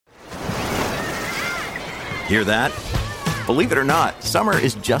Hear that? Believe it or not, summer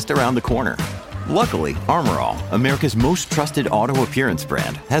is just around the corner. Luckily, Armor All, America's most trusted auto appearance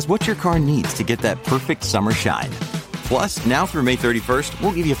brand, has what your car needs to get that perfect summer shine. Plus, now through May 31st,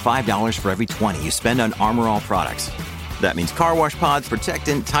 we'll give you $5 for every $20 you spend on Armor All products. That means car wash pods,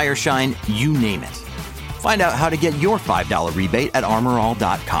 protectant, tire shine, you name it. Find out how to get your $5 rebate at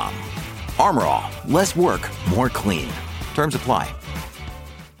armorall.com. Armor All, less work, more clean. Terms apply.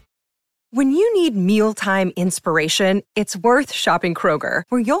 When you need mealtime inspiration, it's worth shopping Kroger,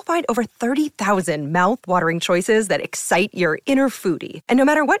 where you'll find over 30,000 mouth-watering choices that excite your inner foodie. And no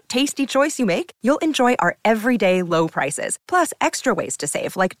matter what tasty choice you make, you'll enjoy our everyday low prices, plus extra ways to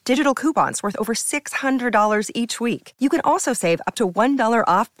save, like digital coupons worth over $600 each week. You can also save up to $1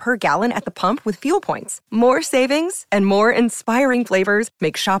 off per gallon at the pump with fuel points. More savings and more inspiring flavors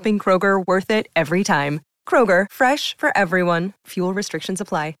make shopping Kroger worth it every time. Kroger, fresh for everyone. Fuel restrictions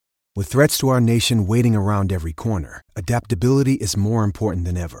apply. With threats to our nation waiting around every corner, adaptability is more important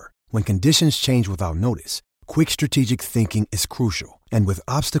than ever. When conditions change without notice, quick strategic thinking is crucial. And with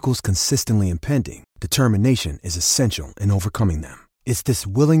obstacles consistently impending, determination is essential in overcoming them. It's this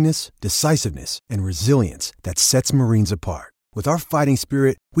willingness, decisiveness, and resilience that sets Marines apart. With our fighting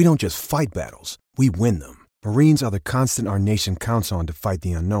spirit, we don't just fight battles, we win them. Marines are the constant our nation counts on to fight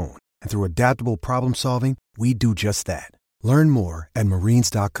the unknown. And through adaptable problem solving, we do just that. Learn more at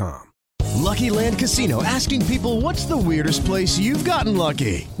marines.com. Lucky Land Casino, asking people, what's the weirdest place you've gotten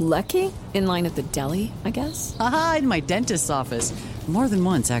lucky? Lucky? In line at the deli, I guess? Aha, in my dentist's office. More than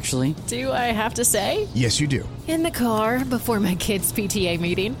once, actually. Do I have to say? Yes, you do. In the car before my kids' PTA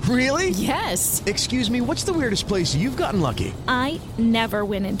meeting. Really? Yes. Excuse me, what's the weirdest place you've gotten lucky? I never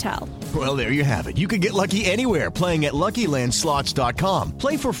win and tell. Well, there you have it. You can get lucky anywhere, playing at LuckyLandSlots.com.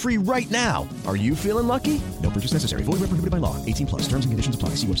 Play for free right now. Are you feeling lucky? No purchase necessary. Void where prohibited by law. 18+. Terms and conditions apply.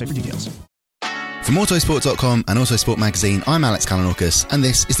 See website for details. From Autosport.com and Autosport Magazine, I'm Alex Kalinauckas, and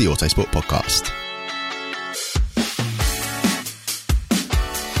this is the Autosport Podcast.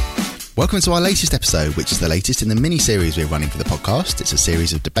 Welcome to our latest episode, which is the latest in the mini-series we're running for the podcast. It's a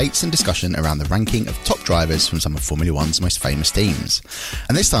series of debates and discussion around the ranking of top drivers from some of Formula One's most famous teams.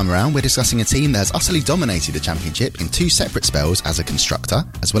 And this time around, we're discussing a team that has utterly dominated the championship in two separate spells as a constructor,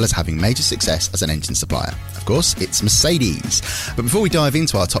 as well as having major success as an engine supplier. Of course, it's Mercedes. But before we dive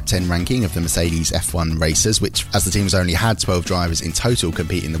into our top 10 ranking of the Mercedes F1 racers, which, as the team has only had 12 drivers in total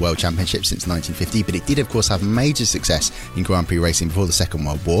compete in the World Championship since 1950, but it did, of course, have major success in Grand Prix racing before the Second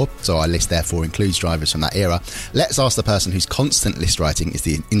World War, so our list therefore includes drivers from that era. Let's ask the person whose constant list writing is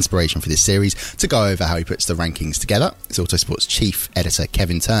the inspiration for this series to go over how he puts the rankings together. It's Autosport's chief editor,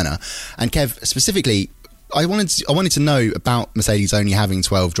 Kevin Turner. And Kev, specifically, I wanted to know about Mercedes only having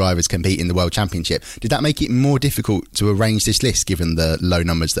 12 drivers compete in the World Championship. Did that make it more difficult to arrange this list, given the low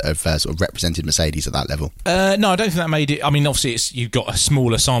numbers that have sort of represented Mercedes at that level? No, I don't think that made it. I mean, obviously, you've got a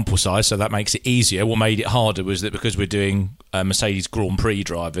smaller sample size, so that makes it easier. What made it harder was that because we're doing Mercedes Grand Prix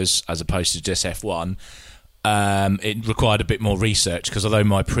drivers as opposed to just F1, it required a bit more research, because although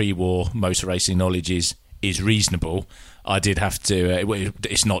my pre-war motor racing knowledge is reasonable, I did have to.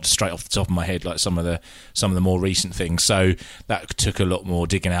 It's not straight off the top of my head like some of the more recent things. So that took a lot more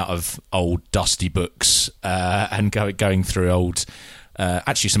digging out of old dusty books and going through old,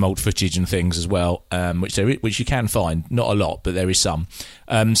 actually some old footage and things as well, which you can find. Not a lot, but there is some.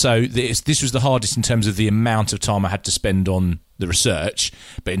 So this was the hardest in terms of the amount of time I had to spend on the research,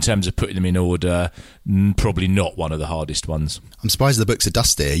 but in terms of putting them in order, probably not one of the hardest ones. I'm surprised the books are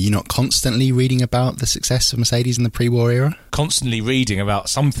dusty. Are you not constantly reading about the success of Mercedes in the pre-war era? Constantly reading about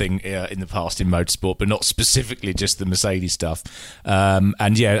something in the past in motorsport, but not specifically just the Mercedes stuff.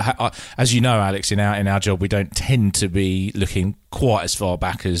 And yeah, as you know, Alex, in our job, we don't tend to be looking quite as far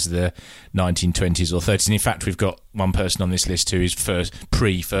back as the 1920s or 30s. And in fact, we've got one person on this list who is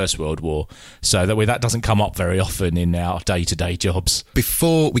pre-First World War, so that doesn't come up very often in our day-to-day jobs.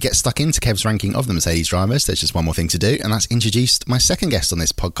 Before we get stuck into Kev's ranking of the Mercedes drivers, there's just one more thing to do, and that's introduce my second guest on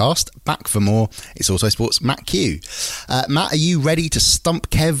this podcast. Back for more, it's Autosport's Matt Q. Matt, are you ready to stump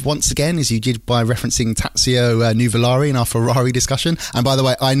Kev once again, as you did by referencing Tazio Nuvolari in our Ferrari discussion? And by the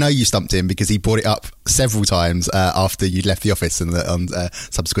way, I know you stumped him because he brought it up several times after you'd left the office and on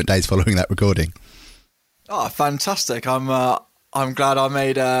subsequent days following that recording. Oh, fantastic! I'm glad I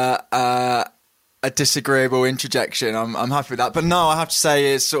made a disagreeable interjection. I'm happy with that. But no, I have to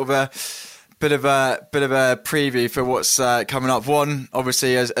say it's sort of a bit of a preview for what's coming up. One,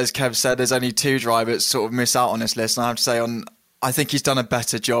 obviously, as Kev said, there's only two drivers sort of miss out on this list, and I have to say I think he's done a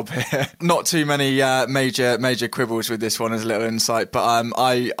better job here. Not too many major quibbles with this one as a little insight, but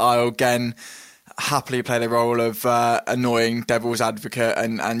I again happily play the role of annoying devil's advocate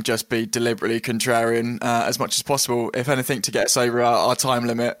and just be deliberately contrarian as much as possible, if anything, to get us over our time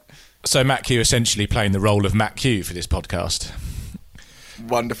limit. So Matt Q essentially playing the role of Matt Q for this podcast.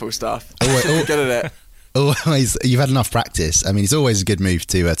 Wonderful stuff. Good at it. Always, you've had enough practice. I mean, it's always a good move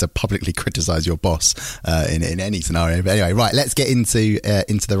to publicly criticise your boss in any scenario. But anyway, right, let's get into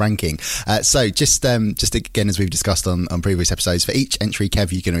the ranking. So just again, as we've discussed on previous episodes, for each entry,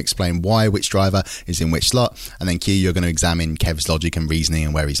 Kev, you're going to explain why which driver is in which slot, and then Q, you're going to examine Kev's logic and reasoning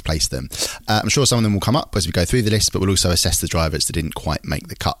and where he's placed them. I'm sure some of them will come up as we go through the list, but we'll also assess the drivers that didn't quite make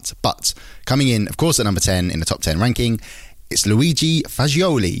the cut. But coming in, of course, at number 10 in the top 10 ranking, it's Luigi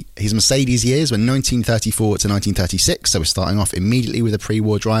Fagioli. His Mercedes years were 1934 to 1936, so we're starting off immediately with a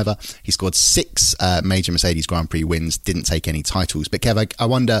pre-war driver. He scored 6 major Mercedes Grand Prix wins, didn't take any titles. But Kev, I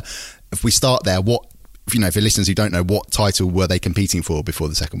wonder, if we start there, what, for listeners who don't know, what title were they competing for before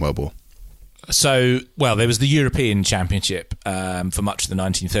the Second World War? So, well, there was the European Championship for much of the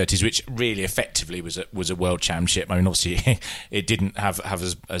 1930s, which really effectively was a world championship. I mean, obviously, it didn't have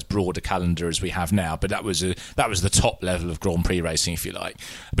as broad a calendar as we have now, but that was the top level of Grand Prix racing, if you like.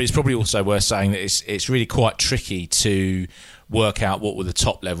 But it's probably also worth saying that it's really quite tricky to work out what were the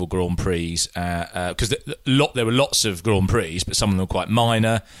top level Grand Prix, because there were lots of Grand Prix, but some of them were quite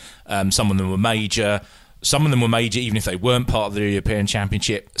minor, some of them were major. Some of them were major even if they weren't part of the European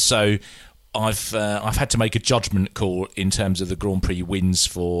Championship. So I've had to make a judgment call in terms of the Grand Prix wins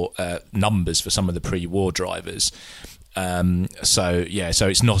for numbers for some of the pre-war drivers. So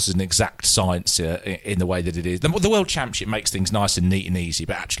it's not an exact science in the way that it is. The World Championship makes things nice and neat and easy,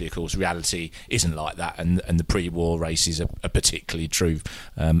 but actually, of course, reality isn't like that, and the pre-war races are particularly true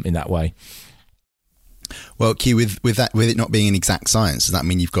in that way. Well, Q, with it not being an exact science, does that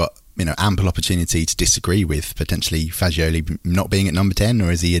mean you've got ample opportunity to disagree with potentially Fagioli not being at number 10,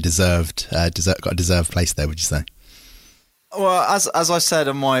 or is he got a deserved place there, would you say? Well, as I said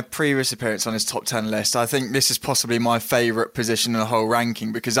on my previous appearance on his top 10 list, I think this is possibly my favourite position in the whole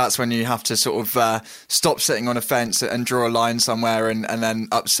ranking, because that's when you have to sort of stop sitting on a fence and draw a line somewhere and then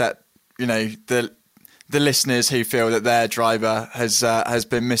upset the listeners who feel that their driver has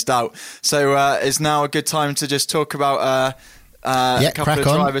been missed out. So it's now a good time to just talk about a couple of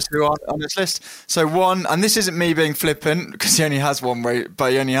drivers who are on this list. So one, and this isn't me being flippant because he only has one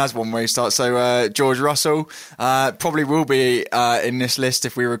restart. So George Russell probably will be in this list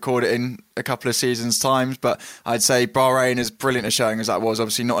if we record it in a couple of seasons' times. But I'd say Bahrain, as brilliant a showing as that was,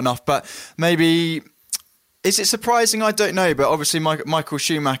 obviously not enough. But maybe, is it surprising? I don't know. But obviously Michael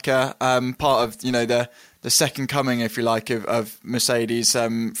Schumacher, part of the second coming, if you like, of Mercedes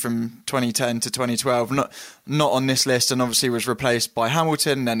from 2010 to 2012, not on this list, and obviously was replaced by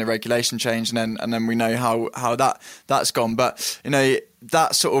Hamilton. And then the regulation changed, and then we know how that's gone. But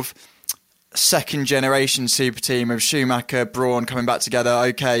that sort of second generation super team of Schumacher, Brawn coming back together.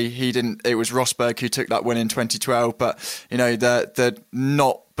 Okay, he didn't. It was Rosberg who took that win in 2012, but the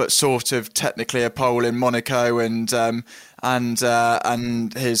not but sort of technically a pole in Monaco and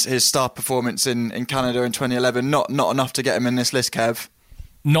his star performance in Canada in 2011, not enough to get him in this list, Kev.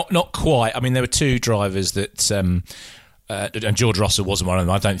 Not quite. I mean, there were two drivers that, and George Russell wasn't one of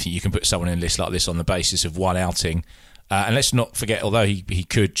them. I don't think you can put someone in a list like this on the basis of one outing. And let's not forget, although he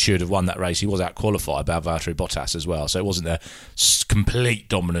should have won that race, he was out-qualified by Valtteri Bottas as well. So it wasn't a complete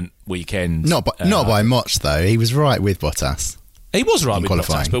dominant weekend. Not by much, though. He was right with Bottas. He was right with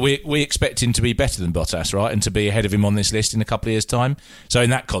qualifying. Bottas, but we expect him to be better than Bottas, right? And to be ahead of him on this list in a couple of years' time. So in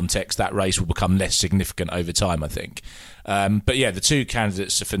that context, that race will become less significant over time, I think. But yeah, the two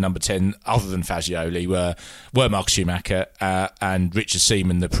candidates for number 10, other than Fagioli, were Mark Schumacher and Richard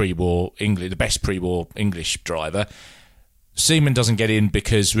Seaman, the best pre-war English driver. Seaman doesn't get in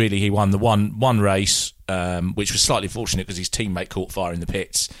because really he won the one race, which was slightly fortunate because his teammate caught fire in the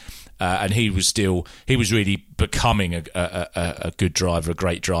pits. And he was really becoming a good driver, a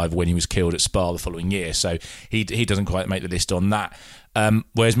great driver when he was killed at Spa the following year. So he doesn't quite make the list on that.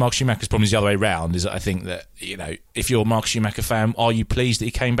 Whereas Mark Schumacher's problem is the other way around, is that I think that, if you're a Mark Schumacher fan, are you pleased that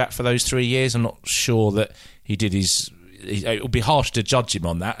he came back for those 3 years? I'm not sure that he did it would be harsh to judge him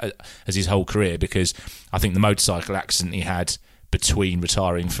on that as his whole career, because I think the motorcycle accident he had between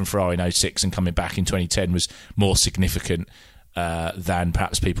retiring from Ferrari in 06 and coming back in 2010 was more significant than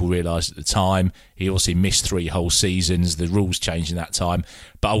perhaps people realised at the time. He obviously missed 3 whole seasons. The rules changed in that time.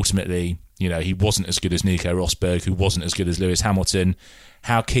 But ultimately, he wasn't as good as Nico Rosberg, who wasn't as good as Lewis Hamilton.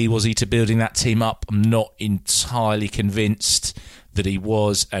 How key was he to building that team up? I'm not entirely convinced that he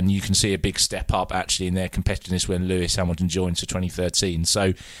was, and you can see a big step up actually in their competitiveness when Lewis Hamilton joined for 2013.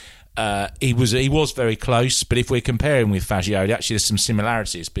 So he was very close, but if we're comparing with Fagioli, actually there's some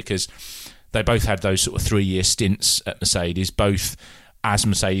similarities, because They both had those sort of 3-year stints at Mercedes, both as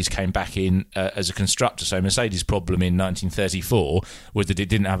Mercedes came back in as a constructor. So Mercedes' problem in 1934 was that it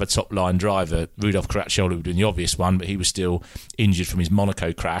didn't have a top-line driver. Rudolf Caracciolo would have been the obvious one, but he was still injured from his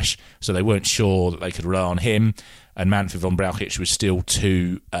Monaco crash, so they weren't sure that they could rely on him. And Manfred von Brauchitsch was still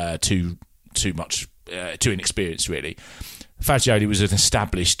too inexperienced, really. Fagioli was an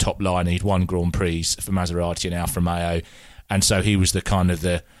established top line. He'd won Grand Prix for Maserati and Alfa Romeo, and so he was the kind of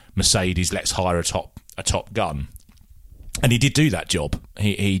the Mercedes, let's hire a top gun. And he did do that job.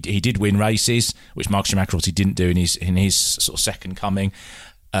 He did win races, which Mark Schumacher obviously didn't do in his sort of second coming.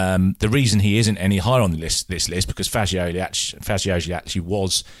 The reason he isn't any higher on this list because Fagioli actually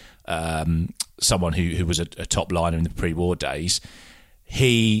was someone who was a top liner in the pre-war days.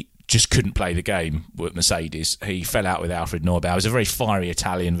 He just couldn't play the game with Mercedes. He fell out with Alfred Neubauer. It was a very fiery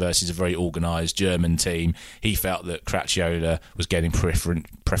Italian versus a very organised German team. He felt that Cracchiola was getting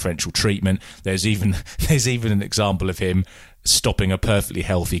preferential treatment. There's even an example of him stopping a perfectly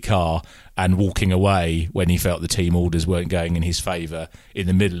healthy car and walking away when he felt the team orders weren't going in his favour in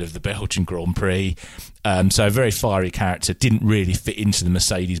the middle of the Belgian Grand Prix. So a very fiery character, didn't really fit into the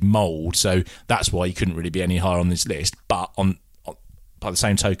Mercedes mould, so that's why he couldn't really be any higher on this list. But by the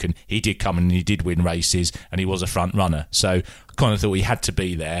same token, he did come and he did win races, and he was a front runner. So I kind of thought he had to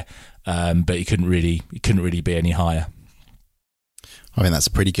be there, but he couldn't really be any higher. I think that's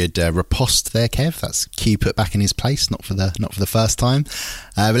a pretty good riposte there, Kev. That's Q put back in his place, not for the first time.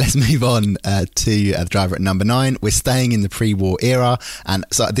 But let's move on to the driver at number 9. We're staying in the pre-war era, and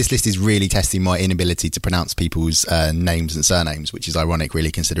so this list is really testing my inability to pronounce people's names and surnames, which is ironic, really,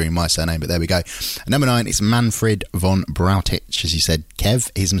 considering my surname. But there we go. At number 9 is Manfred von Brauchitsch, as you said,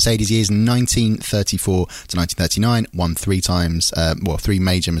 Kev. His Mercedes years 1934 to 1939, won 3 times, 3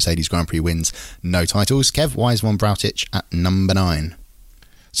 major Mercedes Grand Prix wins, no titles. Kev, why is von Brauchitsch at number 9?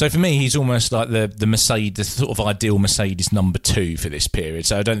 So for me, he's almost like the Mercedes, the sort of ideal Mercedes number 2 for this period.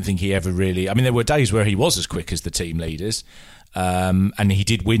 So I don't think he ever really... I mean, there were days where he was as quick as the team leaders, and he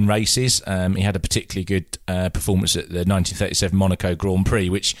did win races. He had a particularly good performance at the 1937 Monaco Grand Prix,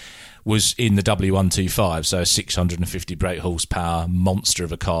 which was in the W125, so a 650 brake horsepower monster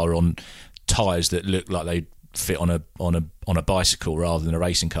of a car on tyres that looked like they fit on a bicycle rather than a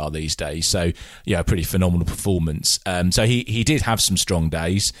racing car these days. So yeah, a pretty phenomenal performance. So he did have some strong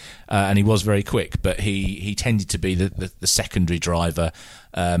days, and he was very quick, but he tended to be the secondary driver,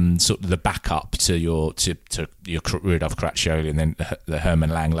 sort of the backup to your Rudolf Craccioli and then the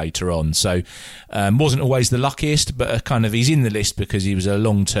Hermann Lang later on. So wasn't always the luckiest, but he's in the list because he was a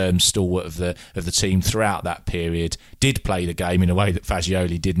long-term stalwart of the team throughout that period. Did play the game in a way that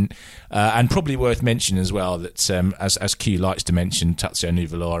Fagioli didn't, and probably worth mentioning as well that as Q likes to mention Tazio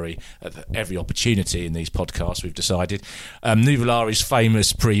Nuvolari at every opportunity in these podcasts, we've decided Nuvolari's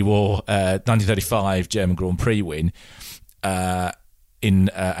famous pre-war 1935 German Grand Prix win in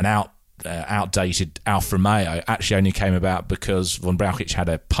an outdated Alfa Romeo actually only came about because von Brauchitsch had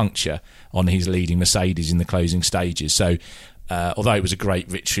a puncture on his leading Mercedes in the closing stages. So although it was a great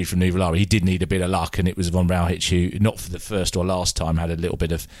victory from Nuvolari, he did need a bit of luck, and it was von Brauchitsch who, not for the first or last time, had a little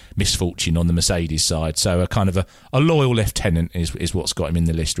bit of misfortune on the Mercedes side. So a kind of a loyal lieutenant is what's got him in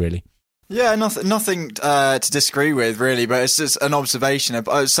the list, really. Yeah, nothing to disagree with, really, but it's just an observation. I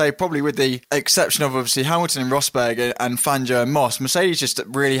would say probably with the exception of obviously Hamilton and Rosberg and Fangio and Moss, Mercedes just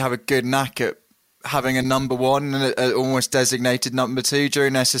really have a good knack at having a number 1 and an almost designated number 2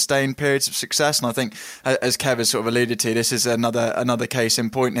 during their sustained periods of success. And I think, as Kev has sort of alluded to, this is another case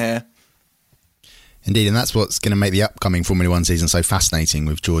in point here. Indeed, and that's what's going to make the upcoming Formula 1 season so fascinating,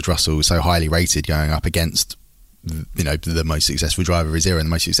 with George Russell so highly rated going up against the most successful driver of his era and the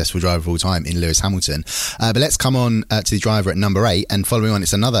most successful driver of all time in Lewis Hamilton. But let's come on to the driver at number 8, and following on,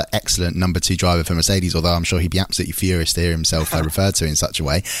 it's another excellent number 2 driver for Mercedes, although I'm sure he'd be absolutely furious to hear himself referred to in such a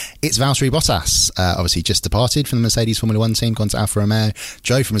way. It's Valtteri Bottas, obviously just departed from the Mercedes Formula 1 team, gone to Alfa Romeo,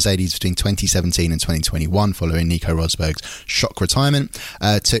 drove for Mercedes between 2017 and 2021 following Nico Rosberg's shock retirement,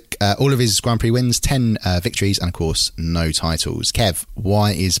 took all of his Grand Prix wins, 10 victories, and of course no titles. Kev,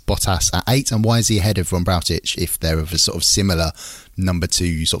 why is Bottas at 8, and why is he ahead of von Brauchitsch if they're of a sort of similar number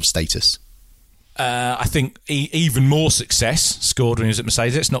 2 sort of status? I think even more success scored when he was at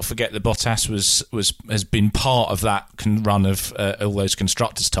Mercedes. Let's not forget that Bottas has been part of that run of all those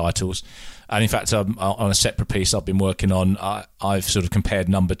constructors' titles. And in fact, on a separate piece I've been working on, I've sort of compared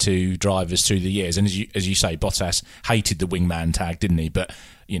number 2 drivers through the years. And as you say, Bottas hated the wingman tag, didn't he? But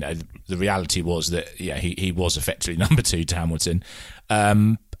the reality was that he was effectively number 2 to Hamilton.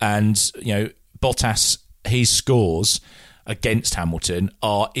 And Bottas, his scores against Hamilton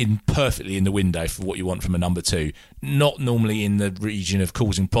are perfectly in the window for what you want from a number two. Not normally in the region of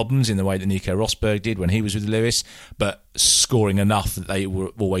causing problems in the way that Nico Rosberg did when he was with Lewis, but scoring enough that they were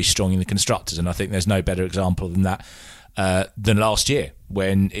always strong in the constructors. And I think there's no better example than that than last year,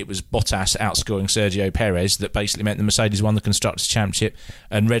 when it was Bottas outscoring Sergio Perez that basically meant the Mercedes won the Constructors' Championship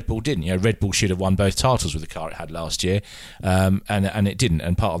and Red Bull didn't. Red Bull should have won both titles with the car it had last year, and it didn't.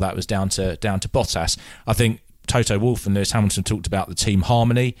 And part of that was down to Bottas. I think Toto Wolff and Lewis Hamilton talked about the team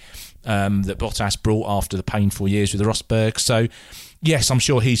harmony that Bottas brought after the painful years with Rosberg. So, yes, I'm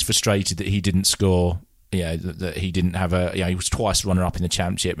sure he's frustrated that he didn't score. That he didn't have he was twice runner-up in the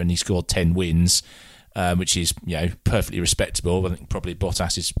championship and he scored 10 wins. Which is perfectly respectable. I think probably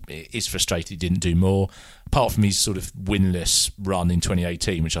Bottas is frustrated he didn't do more. Apart from his sort of winless run in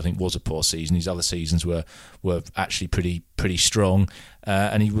 2018, which I think was a poor season, his other seasons were actually pretty strong,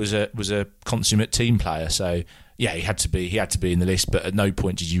 and he was a consummate team player. So yeah, he had to be in the list. But at no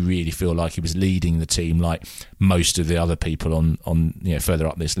point did you really feel like he was leading the team like most of the other people on further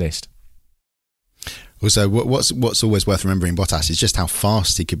up this list. Also, what's always worth remembering Bottas is just how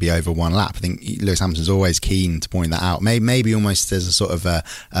fast he could be over one lap. I think Lewis Hamilton's always keen to point that out. Maybe almost as a sort of a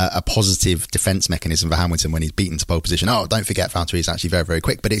positive defence mechanism for Hamilton when he's beaten to pole position. Oh, don't forget Valtteri is actually very, very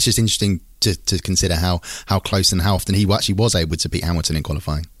quick. But it's just interesting to consider how close and how often he actually was able to beat Hamilton in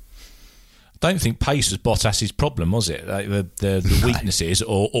qualifying. I don't think pace was Bottas's problem, was it? Like the weaknesses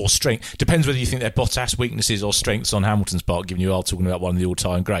or strength. Depends whether you think they're Bottas weaknesses or strengths on Hamilton's part, given you are talking about one of the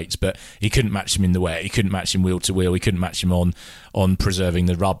all-time greats. But he couldn't match him in the wet. He couldn't match him wheel to wheel. He couldn't match him on preserving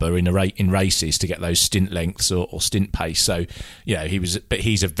the rubber in races to get those stint lengths or stint pace. So, but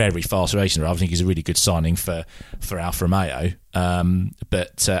he's a very fast racer. I think he's a really good signing for Alfa Romeo. And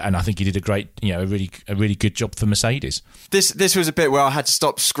I think he did a really good job for Mercedes. This was a bit where I had to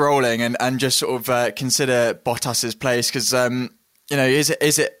stop scrolling and just sort of consider Bottas's place, because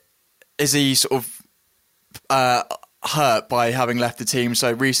is he sort of hurt by having left the team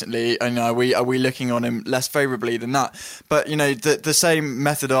so recently, and are we looking on him less favourably than that? But the same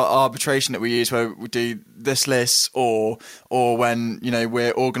method of arbitration that we use, where we do this list or when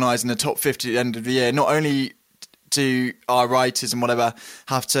we're organising the top 50 at the end of the year, not only do our writers and whatever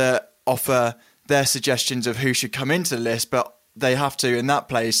have to offer their suggestions of who should come into the list, but they have to, in that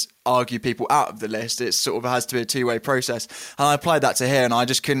place, argue people out of the list. It sort of has to be a two-way process. And I applied that to here, and I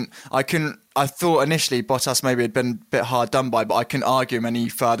just couldn't. I thought initially Bottas maybe had been a bit hard done by, but I couldn't argue him any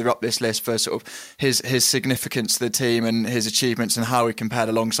further up this list for sort of his significance to the team and his achievements and how he compared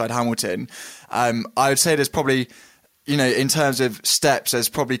alongside Hamilton. I would say there's probably, in terms of steps, there's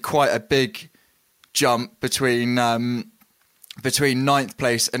probably quite a big jump between 9th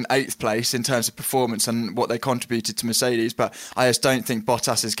place and 8th place in terms of performance and what they contributed to Mercedes, but I just don't think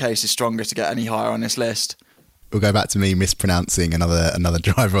Bottas's case is stronger to get any higher on this list. We'll go back to me mispronouncing another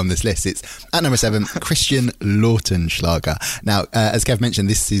driver on this list. It's at number 7, Christian Lautenschlager. Now, as Kev mentioned,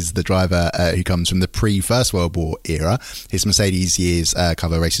 this is the driver who comes from the pre-First World War era. His Mercedes years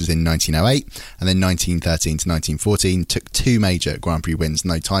cover races in 1908 and then 1913 to 1914. Took 2 major Grand Prix wins,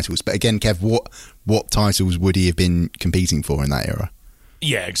 no titles. But again, Kev, what titles would he have been competing for in that era?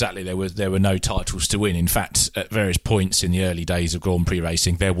 Yeah, exactly. There were no titles to win. In fact, at various points in the early days of Grand Prix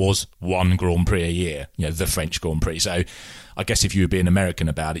racing, there was one Grand Prix a year, the French Grand Prix. So I guess if you were being American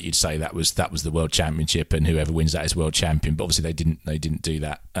about it, you'd say that was the World Championship, and whoever wins that is world champion. But obviously they didn't do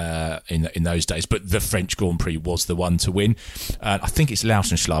that in those days. But the French Grand Prix was the one to win. I think it's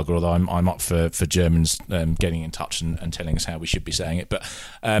Lautenschlager, although I'm up for Germans getting in touch and telling us how we should be saying it. But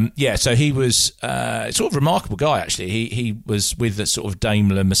so he was sort of a remarkable guy actually. He was with the sort of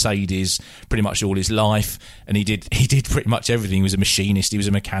Daimler Mercedes pretty much all his life, and he did pretty much everything. He was a machinist, he was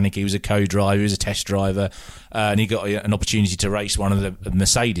a mechanic, he was a co-driver, he was a test driver, and he got an opportunity to race one of the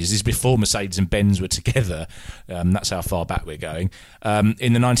Mercedes. This is before Mercedes and Benz were together. That's how far back we're going.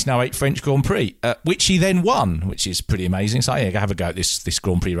 In the 1908 French Grand Prix, which he then won, which is pretty amazing. So yeah, have a go at this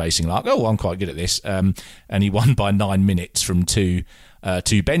Grand Prix racing. Like, I'm quite good at this. And he won by 9 minutes from two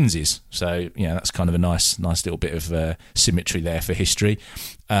Benzes. So that's kind of a nice little bit of symmetry there for history.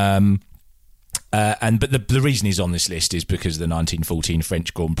 But the reason he's on this list is because of the 1914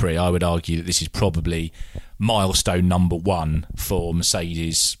 French Grand Prix. I would argue that this is probably milestone number 1 for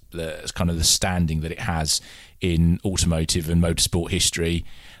Mercedes, kind of the standing that it has in automotive and motorsport history.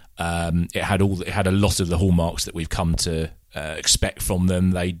 It had a lot of the hallmarks that we've come to expect from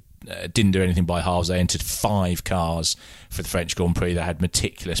them. They didn't do anything by halves. They entered 5 cars for the French Grand Prix. They had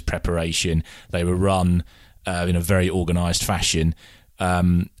meticulous preparation. They were run in a very organised fashion.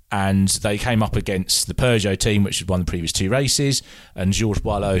 And they came up against the Peugeot team, which had won the previous 2 races, and Georges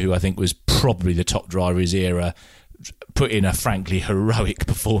Boileau, who I think was probably the top driver of his era, put in a frankly heroic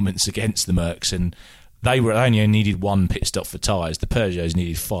performance against the Mercs, and they only needed one pit stop for tyres. The Peugeots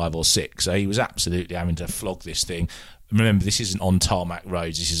needed 5 or 6, so he was absolutely having to flog this thing. Remember, this isn't on tarmac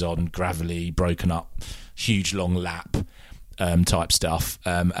roads, this is on gravelly, broken up, huge long lap type stuff,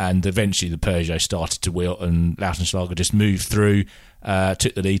 and eventually the Peugeot started to wilt, and Lautenschlager just moved through,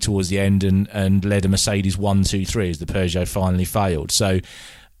 took the lead towards the end, and led a Mercedes 1-2-3 as the Peugeot finally failed. So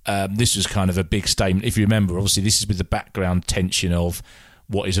this was kind of a big statement. If you remember, obviously this is with the background tension of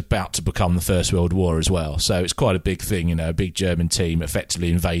what is about to become the First World War as well. So it's quite a big thing, a big German team effectively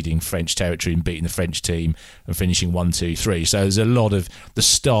invading French territory and beating the French team and finishing 1-2-3. So there's a lot of the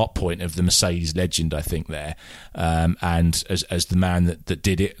start point of the Mercedes legend, I think, there. And as the man that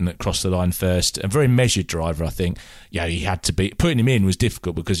did it and that crossed the line first, a very measured driver, I think. Yeah, he had to be. Putting him in was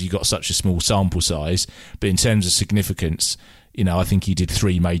difficult because you got such a small sample size. But in terms of significance, I think he did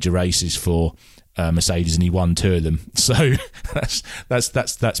 3 major races for Mercedes, and he won 2 of them. So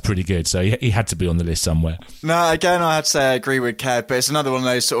that's pretty good. So he had to be on the list somewhere. No, again, I had to say I agree with Kev, but it's another one of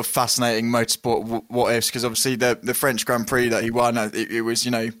those sort of fascinating motorsport what ifs, because obviously the French Grand Prix that he won, it was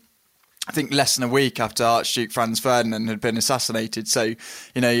I think less than a week after Archduke Franz Ferdinand had been assassinated. So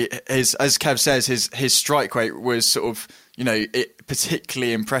as Kev says, his strike rate was sort of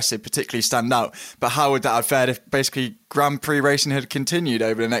particularly impressive, particularly stand out. But how would that have fared if basically Grand Prix racing had continued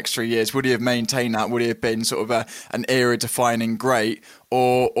over the next 3 years? Would he have maintained that? Would he have been sort of an era-defining great?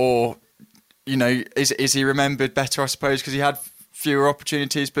 Or is he remembered better, I suppose, because he had fewer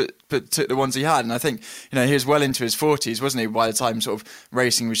opportunities but took the ones he had? And I think he was well into his 40s, wasn't he, by the time sort of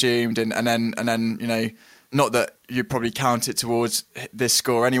racing resumed, and then not that you'd probably count it towards this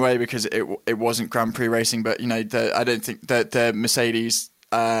score anyway, because it wasn't Grand Prix racing, but I don't think that the Mercedes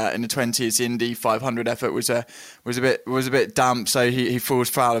in the 20s Indy 500 effort was a bit damp, so he falls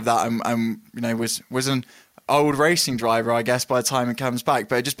foul of that, and was an old racing driver, I guess, by the time he comes back.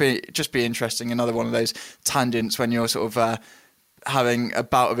 But it'd just be interesting, another one of those tangents when you're sort of having a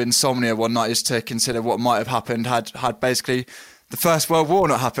bout of insomnia one night, is to consider what might have happened had basically the First World War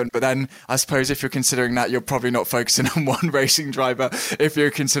not happened. But then I suppose if you're considering that, you're probably not focusing on one racing driver if you're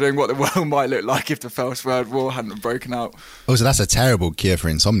considering what the world might look like if the First World War hadn't broken out. Oh, so that's a terrible cure for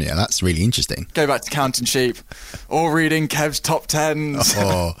insomnia. That's really interesting. Go back to counting sheep or reading Kev's top 10s.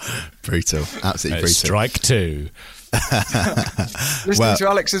 Oh, brutal. Absolutely brutal. Strike 2. Listening to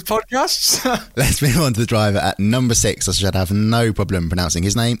Alex's podcasts. Let's move on to the driver at number 6. I should have no problem pronouncing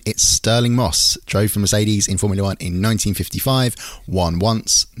his name. It's Stirling Moss. Drove for Mercedes in Formula 1 in 1955. Won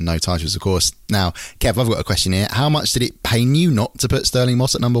once. No titles, of course. Now, Kev, I've got a question here. How much did it pain you not to put Stirling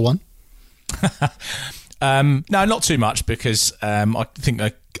Moss at number 1? No, not too much, because I think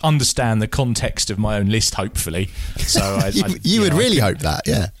I understand the context of my own list, hopefully. So you would really hope that,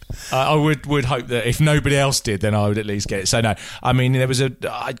 yeah. I would hope that if nobody else did, then I would at least get it. So no, I mean, I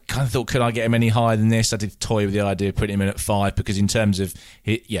kind of thought, could I get him any higher than this? I did toy with the idea of putting him in at 5, because in terms of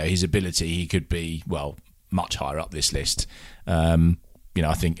his ability, he could be, well, much higher up this list. I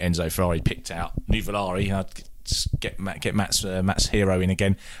think Enzo Ferrari picked out Nuvolari. Get Matt's hero in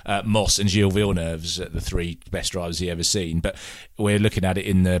again. Moss and Gilles Villeneuve's the 3 best drivers he ever seen. But we're looking at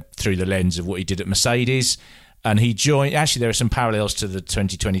it through the lens of what he did at Mercedes. And he joined. Actually, there are some parallels to the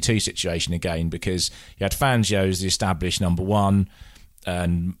 2022 situation again, because you had Fangio as the established number 1,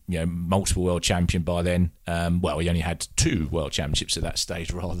 and multiple world champion by then. He only had 2 world championships at that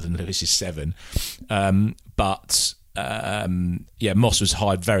stage rather than Lewis's 7. Moss was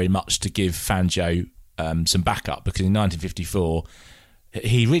hired very much to give Fangio some backup, because in 1954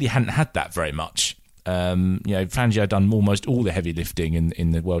 he really hadn't had that very much. Fangio had done almost all the heavy lifting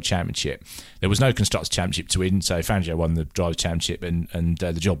in the World Championship. There was no Constructors' Championship to win, so Fangio won the Drivers' Championship, and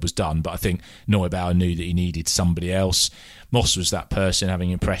the job was done. But I think Neubauer knew that he needed somebody else. Moss was that person,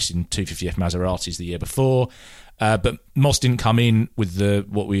 having impressed in 250F Maseratis the year before. But Moss didn't come in with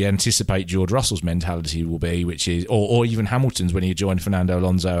what we anticipate George Russell's mentality will be, which is, or even Hamilton's when he joined Fernando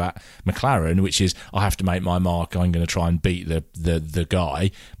Alonso at McLaren, which is, I have to make my mark, I'm going to try and beat the guy.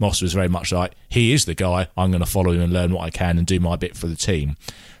 Moss was very much like, he is the guy, I'm going to follow him and learn what I can and do my bit for the team.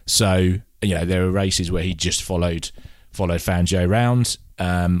 So, there were races where he just followed Fangio around.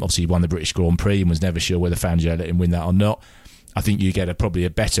 Obviously, he won the British Grand Prix and was never sure whether Fangio let him win that or not. I think you get probably a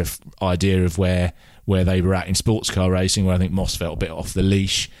better idea of where they were at in sports car racing, where I think Moss felt a bit off the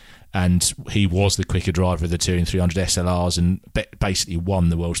leash, and he was the quicker driver of the 2 and 300 SLRs and basically won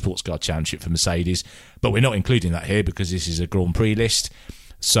the World Sports Car Championship for Mercedes. But we're not including that here because this is a Grand Prix list,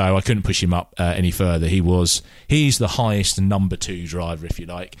 so I couldn't push him up any further. He's the highest number 2 driver, if you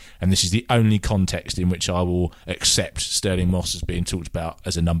like, and this is the only context in which I will accept Stirling Moss as being talked about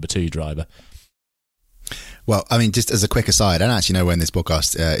as a number 2 driver. Well, I mean, just as a quick aside, I don't actually know when this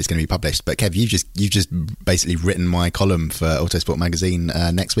podcast is going to be published, but Kev, you've just basically written my column for Autosport Magazine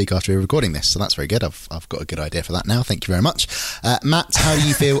next week after we're recording this, so that's very good. I've got a good idea for that now. Thank you very much. Matt, how do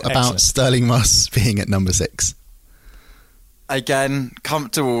you feel about Stirling Moss being at number 6? Again,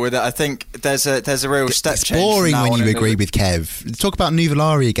 comfortable with it. I think there's a real step change. It's boring when you agree with Kev. Talk about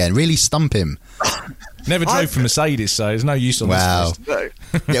Nuvolari again. Really stump him. Never drove for Mercedes, so there's no use on this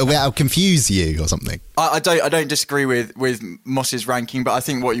list. It'll confuse you or something. I don't disagree with Moss's ranking, but I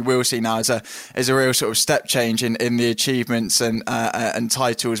think what you will see now is a real sort of step change in the achievements and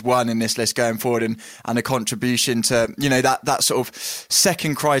titles won in this list going forward, and a contribution to that sort of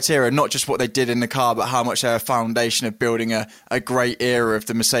second criteria, not just what they did in the car, but how much they're a foundation of building a great era of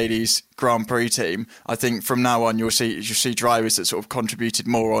the Mercedes Grand Prix team. I think from now on you'll see drivers that sort of contributed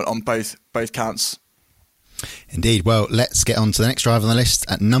more on both counts. Indeed. Well, let's get on to the next driver on the list.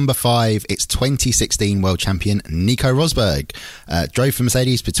 At number 5, it's 2016 world champion Nico Rosberg. Drove for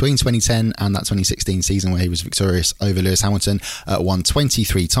Mercedes between 2010 and that 2016 season where he was victorious over Lewis Hamilton, won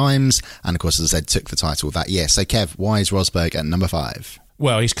 23 times, and of course, as I said, took the title that year. So, Kev, why is Rosberg at number 5?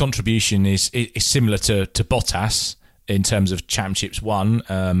 Well, his contribution is similar to Bottas in terms of championships won,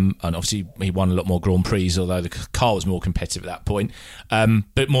 and obviously he won a lot more Grand Prix, although the car was more competitive at that point,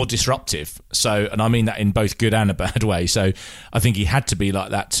 but more disruptive. So, and I mean that in both good and a bad way. So I think he had to be like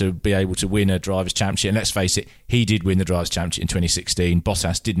that to be able to win a Drivers' Championship. And let's face it, he did win the Drivers' Championship in 2016.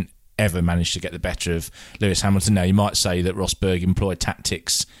 Bottas didn't ever manage to get the better of Lewis Hamilton. Now, you might say that Rosberg employed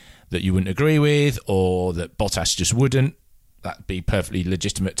tactics that you wouldn't agree with, or that Bottas just wouldn't. That'd be perfectly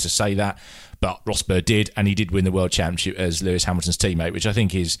legitimate to say that, but Rosberg did, and he did win the World Championship as Lewis Hamilton's teammate, which I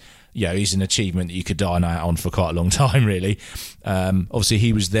think is an achievement that you could dine out on for quite a long time, really. Obviously,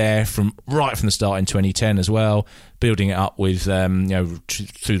 he was there right from the start in 2010 as well, building it up with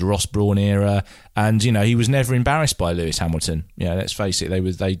through the Ross Brawn era, and he was never embarrassed by Lewis Hamilton. Let's face it,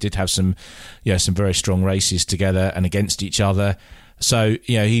 they did have some very strong races together and against each other. So,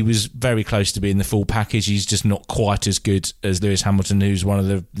 he was very close to being the full package. He's just not quite as good as Lewis Hamilton, who's one of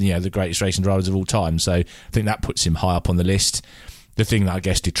the greatest racing drivers of all time. So I think that puts him high up on the list. The thing that I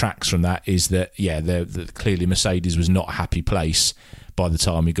guess detracts from that is that, clearly Mercedes was not a happy place by the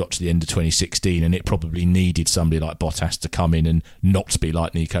time we got to the end of 2016, and it probably needed somebody like Bottas to come in and not be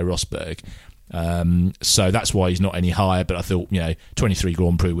like Nico Rosberg. So that's why he's not any higher, but I thought, 23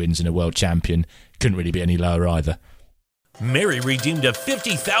 Grand Prix wins and a world champion couldn't really be any lower either. Mary redeemed a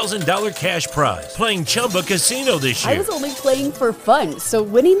 $50,000 cash prize playing Chumba Casino this year. I was only playing for fun, so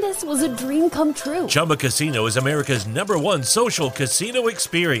winning this was a dream come true. Chumba Casino is America's #1 social casino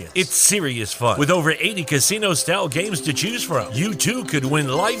experience. It's serious fun. With over 80 casino-style games to choose from, you too could win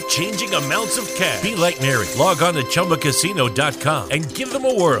life-changing amounts of cash. Be like Mary. Log on to ChumbaCasino.com and give them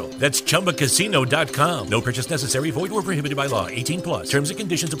a whirl. That's ChumbaCasino.com. No purchase necessary. Void where prohibited by law. 18+. Terms and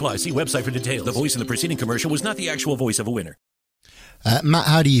conditions apply. See website for details. The voice in the preceding commercial was not the actual voice of a winner. Matt,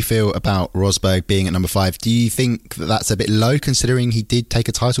 how do you feel about Rosberg being at number 5? Do you think that that's a bit low considering he did take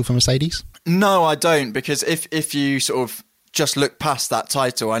a title for Mercedes? No, I don't, because if you sort of just look past that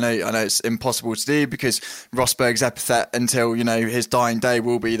title, I know it's impossible to do, because Rosberg's epithet until his dying day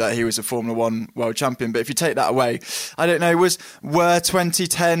will be that he was a Formula 1 world champion. But if you take that away, I don't know, were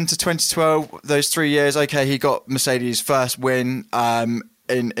 2010 to 2012 those 3 years? Okay, he got Mercedes' first win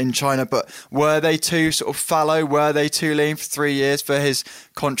in China, but were they too sort of fallow? Were they too lean for 3 years for his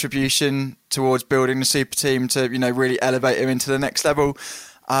contribution towards building the super team to really elevate him into the next level?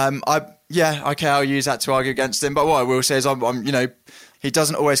 I'll use that to argue against him. But what I will say is, he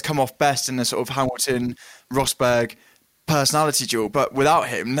doesn't always come off best in the sort of Hamilton Rosberg personality duel. But without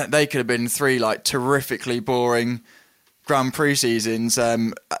him, they could have been 3 terrifically boring Grand Prix seasons,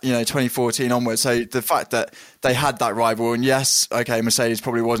 2014 onwards. So the fact that they had that rival, and yes, okay, Mercedes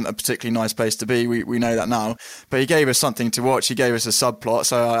probably wasn't a particularly nice place to be. We know that now, but he gave us something to watch. He gave us a subplot,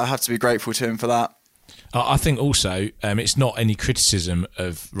 so I have to be grateful to him for that. I think also it's not any criticism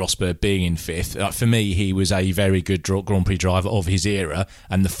of Rosberg being in 5th. For me, he was a very good Grand Prix driver of his era,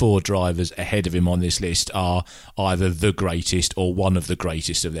 and the 4 drivers ahead of him on this list are either the greatest or one of the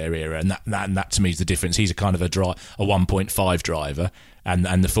greatest of their era, and that to me is the difference. He's a kind of a 1.5 driver,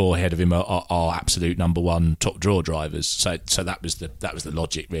 and the 4 ahead of him are absolute #1 top draw drivers. So that was the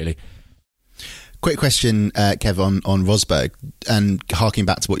logic, really. Quick question, Kev, on Rosberg, and harking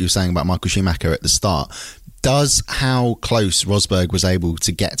back to what you were saying about Michael Schumacher at the start. Does how close Rosberg was able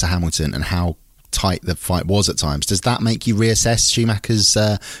to get to Hamilton and how tight the fight was at times, does that make you reassess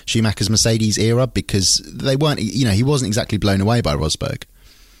Schumacher's Mercedes era? Because they weren't, he wasn't exactly blown away by Rosberg.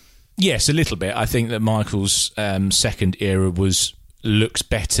 Yes, a little bit. I think that Michael's second era was looks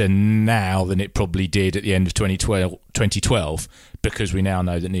better now than it probably did at the end of 2012 because we now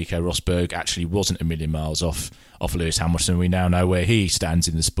know that Nico Rosberg actually wasn't a million miles off Lewis Hamilton. We now know where he stands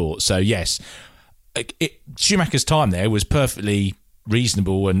in the sport. So yes, Schumacher's time there was perfectly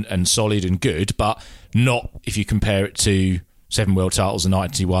reasonable and solid and good, but not if you compare it to 7 world titles and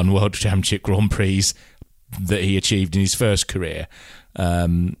 91 World Championship Grand Prix that he achieved in his first career.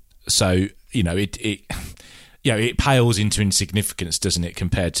 So, it pales into insignificance, doesn't it,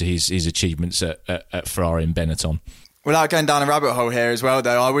 compared to his achievements at Ferrari and Benetton. Without going down a rabbit hole here as well,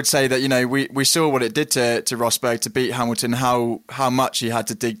 though, I would say that, we saw what it did to Rosberg to beat Hamilton, how much he had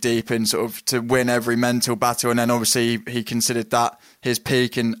to dig deep and sort of to win every mental battle. And then obviously he considered that his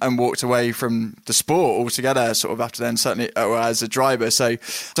peak and walked away from the sport altogether sort of after then, certainly as a driver. So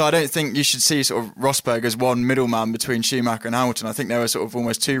I don't think you should see sort of Rosberg as one middleman between Schumacher and Hamilton. I think there were sort of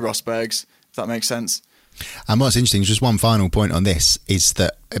almost two Rosbergs, if that makes sense. And what's interesting, just one final point on this, is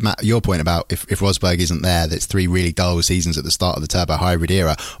that, Matt, your point about if Rosberg isn't there, that's 3 really dull seasons at the start of the turbo hybrid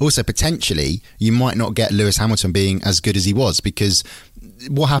era. Also, potentially, you might not get Lewis Hamilton being as good as he was, because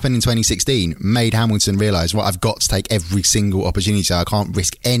what happened in 2016 made Hamilton realise, well, I've got to take every single opportunity. I can't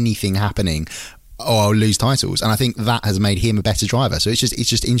risk anything happening or I'll lose titles. And I think that has made him a better driver. So it's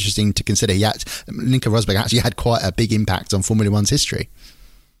just interesting to consider. Nico Rosberg actually had quite a big impact on Formula One's history.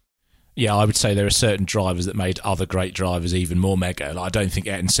 Yeah, I would say there are certain drivers that made other great drivers even more mega. I don't think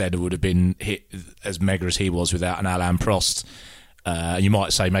Ayrton Senna would have been hit as mega as he was without an Alain Prost. You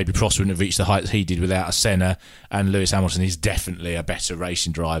might say maybe Prost wouldn't have reached the heights he did without a Senna, and Lewis Hamilton is definitely a better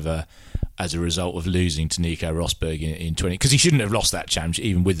racing driver as a result of losing to Nico Rosberg in 20, because he shouldn't have lost that challenge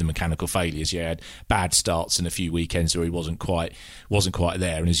even with the mechanical failures. He had bad starts and a few weekends where he wasn't quite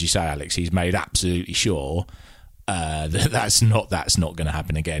there, and as you say, Alex, he's made absolutely sure that's not going to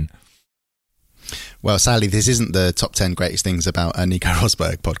happen again. Well, sadly, this isn't the top 10 greatest things about a Nico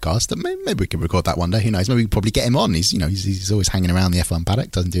Rosberg podcast. Maybe we can record that one day. Who knows? Maybe we can probably get him on. He's always hanging around the F1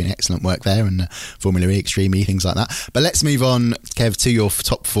 paddock, doing excellent work there, and Formula E, Extreme E, things like that. But let's move on, Kev, to your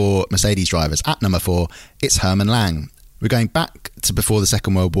top 4 Mercedes drivers. At number 4, it's Hermann Lang. We're going back to before the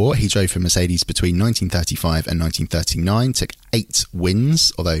Second World War. He drove for Mercedes between 1935 and 1939, took 8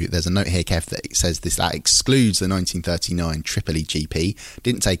 wins, although there's a note here, Kev, that says that excludes the 1939 Tripoli GP.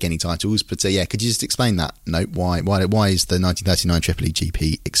 Didn't take any titles, but could you just explain that note? Why is the 1939 Tripoli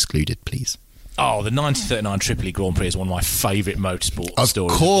GP excluded, please? Oh, the 1939 Tripoli Grand Prix is one of my favourite motorsport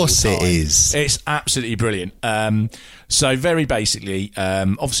stories. Of course it is. It's absolutely brilliant. So very basically,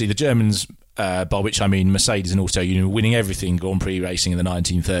 obviously the Germans, by which I mean Mercedes and Auto Union, were winning everything Grand Prix racing in the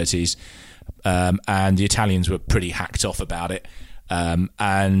 1930s, and the Italians were pretty hacked off about it,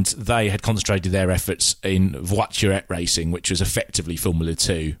 and they had concentrated their efforts in voiturette racing, which was effectively Formula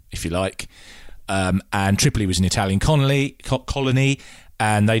 2, if you like, and Tripoli was an Italian colony,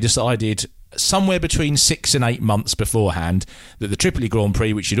 and they decided somewhere between 6 and 8 months beforehand that the Tripoli Grand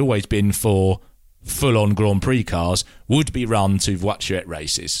Prix, which had always been for full-on Grand Prix cars, would be run to voiturette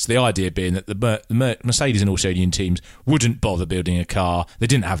races. So the idea being that the Mercedes and Auto Union teams wouldn't bother building a car, they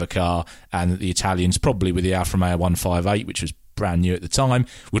didn't have a car, and that the Italians, probably with the Alfa Romeo 158, which was brand new at the time,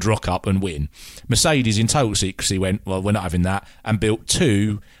 would rock up and win. Mercedes, in total secrecy, went, well, we're not having that, and built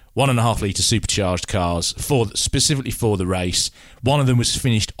 2 1.5 litre supercharged cars specifically for the race. One of them was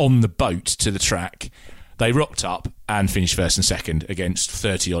finished on the boat to the track. They rocked up and finished first and second against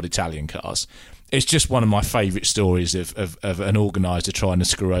 30-odd Italian cars. It's just one of my favourite stories of an organiser trying to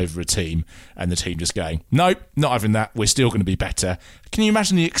screw over a team and the team just going, nope, not having that, we're still going to be better. Can you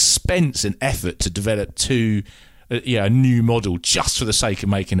imagine the expense and effort to develop a new model just for the sake of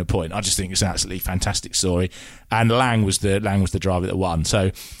making a point? I just think it's an absolutely fantastic story. And Lang was the driver that won.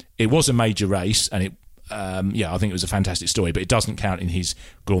 So it was a major race, and it I think it was a fantastic story, but it doesn't count in his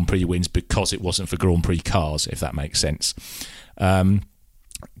Grand Prix wins because it wasn't for Grand Prix cars, if that makes sense.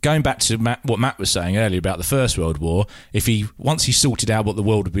 Going back to what Matt was saying earlier about the First World War, once he sorted out what the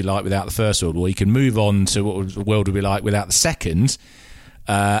world would be like without the First World War, he can move on to what the world would be like without the Second.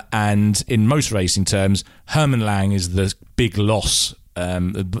 And in most racing terms, Hermann Lang is the big loss,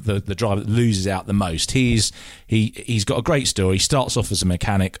 the driver that loses out the most. He's got a great story. He starts off as a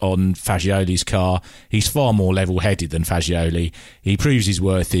mechanic on Fagioli's car. He's far more level-headed than Fagioli. He proves his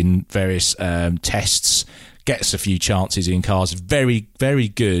worth in various tests, gets a few chances in cars, very, very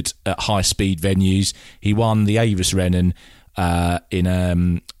good at high-speed venues. He won the Avis Rennen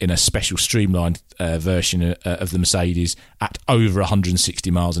in a special streamlined version of the Mercedes at over 160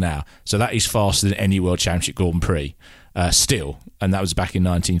 miles an hour. So that is faster than any World Championship Grand Prix still, and that was back in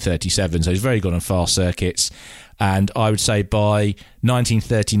 1937. So he's very good on fast circuits, and I would say by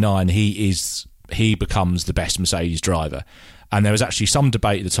 1939 he becomes the best Mercedes driver. And there was actually some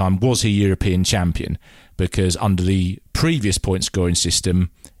debate at the time, was he European champion? Because under the previous point scoring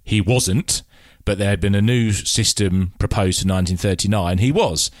system, he wasn't, but there had been a new system proposed in 1939. He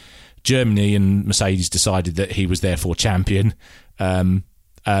was. Germany and Mercedes decided that he was therefore champion,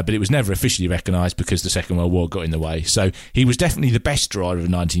 but it was never officially recognised because the Second World War got in the way. So he was definitely the best driver of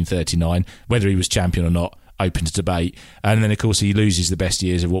 1939. Whether he was champion or not, open to debate. And then, of course, he loses the best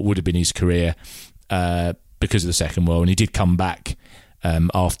years of what would have been his career because of the Second World. And he did come back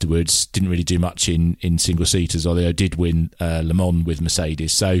afterwards, didn't really do much in single-seaters, although he did win Le Mans with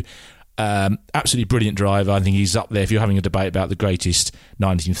Mercedes. So absolutely brilliant driver. I think he's up there. If you're having a debate about the greatest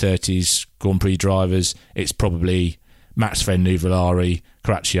 1930s Grand Prix drivers, it's probably Max van Nuvolari,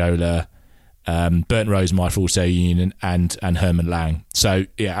 Caracciola, Bernd Rosemeyer for Auto Union, and Hermann Lang. So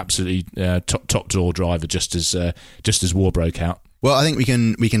yeah, absolutely top draw driver just as war broke out. Well, I think we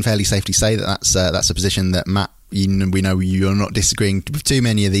can fairly safely say that that's a position that Matt, we know you're not disagreeing with too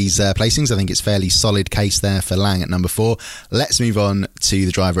many of these placings. I think it's a fairly solid case there for Lang at number 4. Let's move on to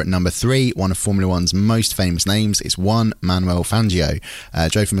the driver at number 3, one of Formula One's most famous names. It's Juan Manuel Fangio.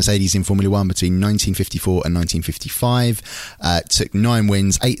 Drove for Mercedes in Formula One between 1954 and 1955. Took 9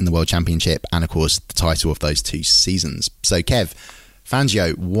 wins, 8 in the World Championship, and of course the title of those 2 seasons. So Kev,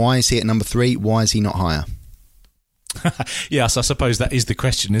 Fangio, why is he at number 3? Why is he not higher? Yes, I suppose that is the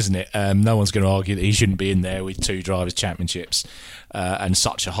question, isn't it? No one's going to argue that he shouldn't be in there with 2 drivers' championships and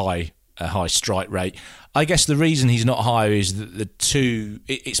such a high strike rate. I guess the reason he's not higher is that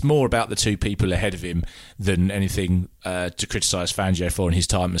it's more about the 2 people ahead of him than anything to criticise Fangio for in his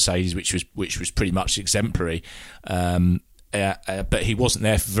time at Mercedes, which was pretty much exemplary. But he wasn't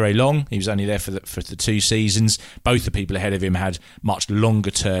there for very long. He was only there for the 2 seasons. Both the people ahead of him had much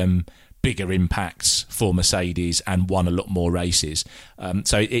longer term, bigger impacts for Mercedes and won a lot more races.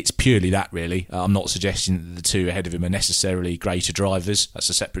 So it's purely that, really. I'm not suggesting that the 2 ahead of him are necessarily greater drivers. That's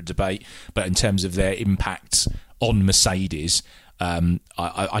a separate debate. But in terms of their impacts on Mercedes,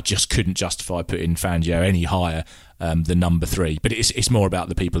 I just couldn't justify putting Fangio any higher than number 3. But it's more about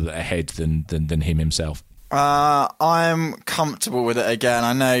the people that are ahead than him himself. I'm comfortable with it again.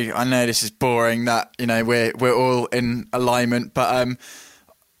 I know this is boring, that we're all in alignment, but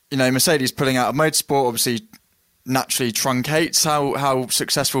Mercedes pulling out of motorsport obviously naturally truncates how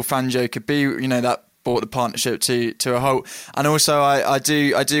successful Fangio could be. That brought the partnership to a halt. And also, I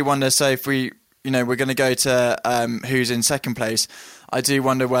do wonder. So if we're going to go to who's in second place, I do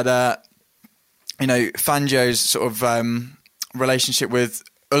wonder whether Fangio's sort of relationship with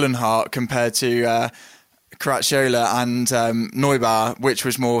Uhlenhart compared to Caracciola and Neubauer, which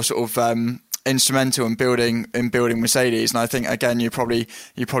was more sort of instrumental in building Mercedes. And I think again you probably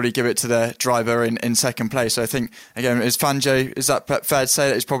give it to the driver in second place. So I think again, is that fair to say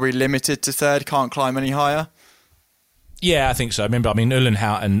that it's probably limited to third, can't climb any higher? Yeah, I think so.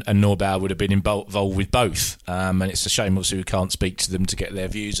 Uhlenhart and Neubauer would have been involved with both, and it's a shame obviously we can't speak to them to get their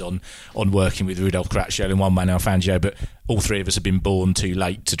views on working with Rudolf Caracciola and Juan Manuel Fangio, but all 3 of us have been born too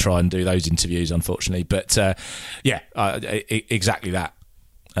late to try and do those interviews, unfortunately. But exactly that.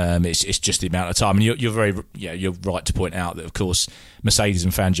 It's just the amount of time, and you're right to point out that of course Mercedes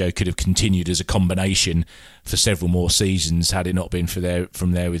and Fangio could have continued as a combination for several more seasons had it not been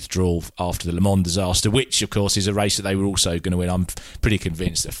from their withdrawal after the Le Mans disaster, which of course is a race that they were also going to win. I'm pretty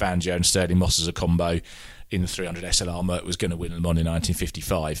convinced that Fangio and Stirling Moss as a combo in the 300 SLR Merc was going to win Le Mans in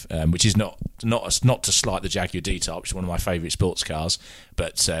 1955, which is not to slight the Jaguar D-Type, which is one of my favourite sports cars,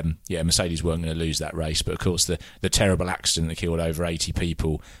 but Mercedes weren't going to lose that race. But of course the terrible accident that killed over 80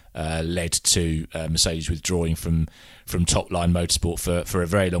 people led to Mercedes withdrawing from top line motorsport for a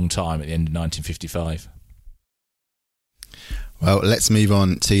very long time at the end of 1955. Well, let's move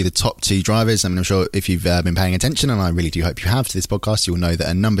on to the top 2 drivers. I'm sure if you've been paying attention, and I really do hope you have to this podcast, you'll know that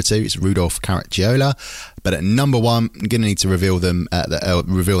at number 2 is Rudolf Caracciola. But at number 1, I'm going to need to reveal the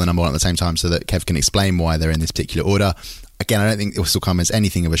number 1 at the same time so that Kev can explain why they're in this particular order. Again, I don't think it will still come as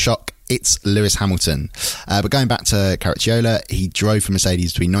anything of a shock. It's Lewis Hamilton. But going back to Caracciola, he drove for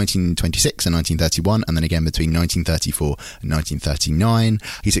Mercedes between 1926 and 1931, and then again between 1934 and 1939.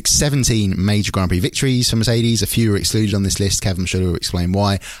 He took 17 major Grand Prix victories for Mercedes. A few were excluded on this list. Kevin should have explained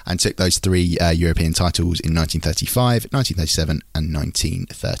why, and took those 3 European titles in 1935, 1937 and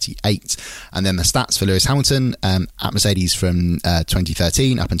 1938. And then the stats for Lewis Hamilton at Mercedes from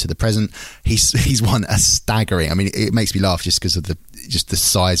 2013 up until the present, he's won a staggering, it makes me laugh just because of the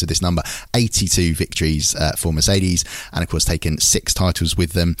size of this number, 82 victories for Mercedes, and of course taken 6 titles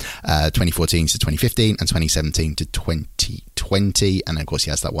with them, 2014 to 2015 and 2017 to 2020, and then of course he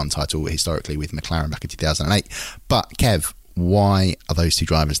has that 1 title historically with McLaren back in 2008. But Kev, why are those 2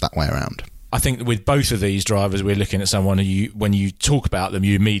 drivers that way around? I think that with both of these drivers, we're looking at someone who, when you talk about them,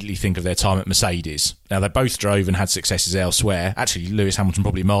 you immediately think of their time at Mercedes. Now, they both drove and had successes elsewhere. Actually, Lewis Hamilton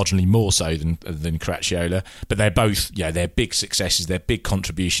probably marginally more so than Caracciola, but they're both, they're big successes, they're big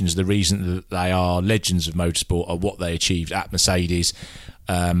contributions. The reason that they are legends of motorsport are what they achieved at Mercedes.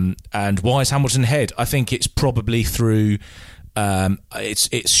 And why is Hamilton ahead? I think it's probably through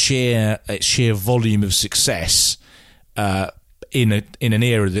its sheer volume of success. In an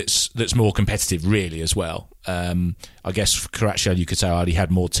era that's more competitive, really, as well. I guess for Caracciola, you could say he had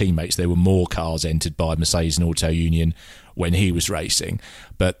more teammates. There were more cars entered by Mercedes and Auto Union when he was racing.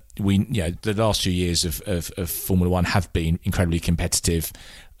 But the last few years of Formula One have been incredibly competitive.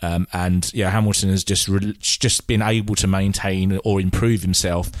 And Hamilton has just been able to maintain or improve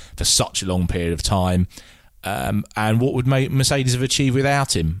himself for such a long period of time. And what would Mercedes have achieved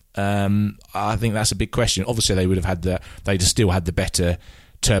without him? I think that's a big question. Obviously, they would have had they'd still had the better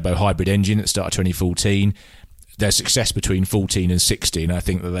turbo hybrid engine at the start of 2014. Their success between 14 and 16, I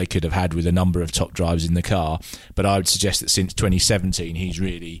think that they could have had with a number of top drivers in the car. But I would suggest that since 2017, he's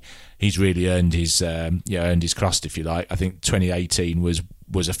really earned his crust, if you like. I think 2018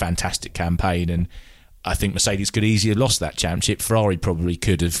 was a fantastic campaign, and I think Mercedes could easily have lost that championship. Ferrari probably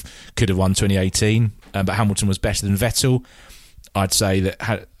could have won 2018, but Hamilton was better than Vettel. I'd say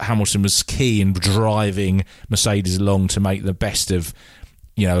that Hamilton was key in driving Mercedes along to make the best of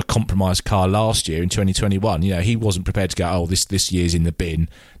a compromised car last year in 2021. He wasn't prepared to go, this year's in the bin,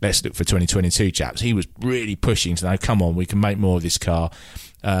 let's look for 2022, chaps. He was really pushing to know, come on, we can make more of this car.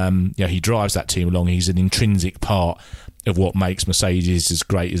 He drives that team along. He's an intrinsic part of what makes Mercedes as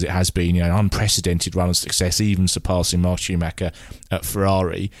great as it has been. Unprecedented run of success, even surpassing Mark Schumacher at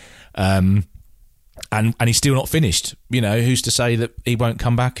Ferrari. And he's still not finished. Who's to say that he won't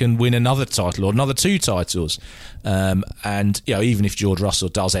come back and win another title or another 2 titles? And even if George Russell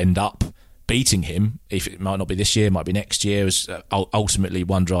does end up beating him, if it might not be this year, it might be next year, as ultimately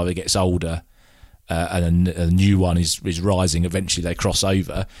one driver gets older and a new one is rising. Eventually they cross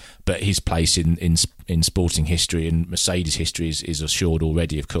over, but his place in sporting history and Mercedes history is assured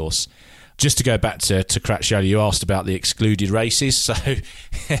already, of course. Just to go back to Caracciola, you asked about the excluded races. So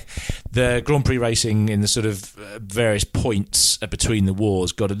the Grand Prix racing in the sort of various points between the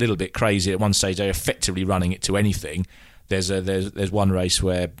wars got a little bit crazy. At one stage, they were effectively running it to anything. There's one race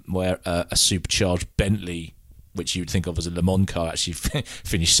where a supercharged Bentley, which you would think of as a Le Mans car, actually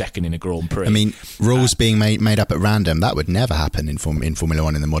finished second in a Grand Prix. I mean, rules being made up at random, that would never happen in Formula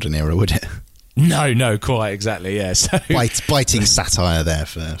One in the modern era, would it? No, quite exactly. Yeah, so biting satire there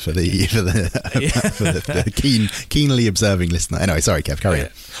for the keenly observing listener. Anyway, sorry, Kev, carry on.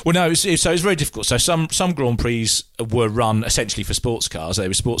 Well, no, so it's very difficult. So some Grand Prix were run essentially for sports cars. They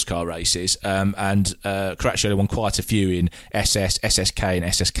were sports car races, and Caracciola won quite a few in SS, SSK, and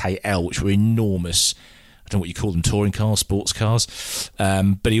SSKL, which were enormous. I don't know what you call them, touring cars, sports cars,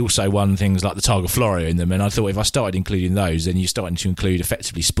 but he also won things like the Targa Florio in them, and I thought if I started including those, then you're starting to include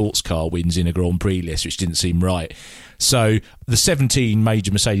effectively sports car wins in a Grand Prix list, which didn't seem right. So the 17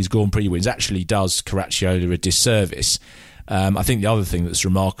 major Mercedes Grand Prix wins actually does Caracciola a disservice. I think the other thing that's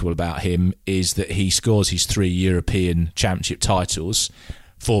remarkable about him is that he scores his 3 European Championship titles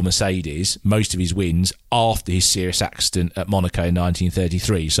for Mercedes, most of his wins after his serious accident at Monaco in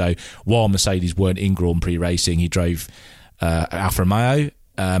 1933. So while Mercedes weren't in Grand Prix racing, he drove Alfa Romeo.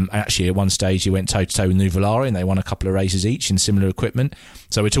 Actually, at one stage, he went toe-to-toe with Nuvolari, and they won a couple of races each in similar equipment.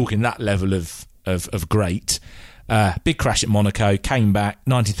 So we're talking that level of great. Big crash at Monaco, came back,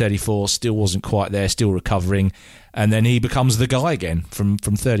 1934, still wasn't quite there, still recovering. And then he becomes the guy again from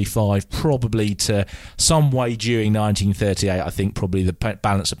 35, probably to some way during 1938. I think probably the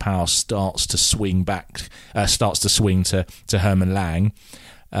balance of power starts to swing to Hermann Lang.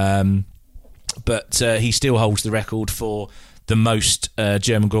 But he still holds the record for the most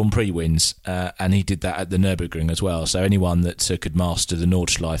German Grand Prix wins, and he did that at the Nürburgring as well. So anyone that could master the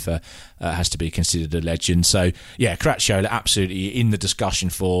Nordschleife has to be considered a legend. So yeah, Caracciola absolutely in the discussion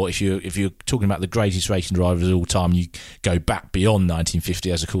for if you're talking about the greatest racing drivers of all time, you go back beyond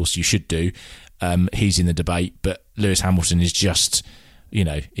 1950, as of course you should do. He's in the debate, but Lewis Hamilton is just,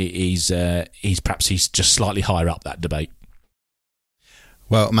 he's just slightly higher up that debate.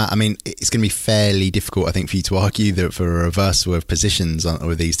 Well, Matt, I mean, it's going to be fairly difficult, I think, for you to argue that for a reversal of positions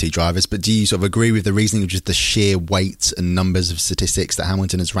with these two drivers. But do you sort of agree with the reasoning of just the sheer weight and numbers of statistics that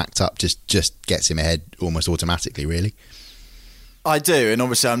Hamilton has racked up just gets him ahead almost automatically, really? I do, and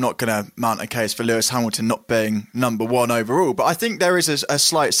obviously I'm not going to mount a case for Lewis Hamilton not being number one overall. But I think there is a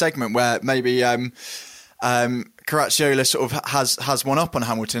slight segment where maybe Caracciola sort of has one up on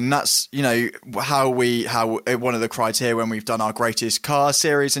Hamilton. And that's, you know, how one of the criteria when we've done our greatest car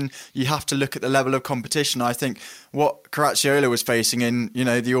series, and you have to look at the level of competition. I think what Caracciola was facing in, you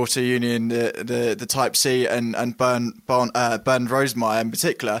know, the Auto Union, the Type C, and Bernd Rosemeyer in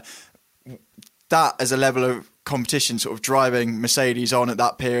particular, that as a level of competition, sort of driving Mercedes on at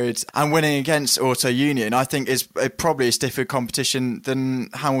that period and winning against Auto Union, I think is probably a stiffer competition than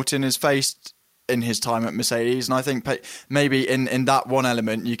Hamilton has faced in his time at Mercedes. And I think maybe in that one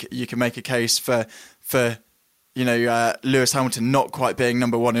element you can make a case for you know, Lewis Hamilton not quite being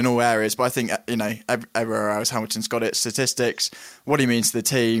number one in all areas, but I think, you know, everywhere else Hamilton's got its statistics, what he means to the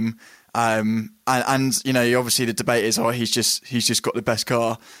team. And you know, obviously the debate is, he's just got the best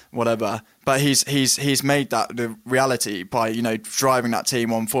car, whatever. But he's made that the reality by, you know, driving that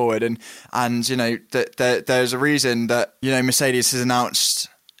team on forward, and you know that there's a reason that, you know, Mercedes has announced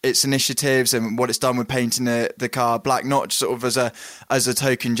its initiatives and what it's done with painting the car black, not sort of as a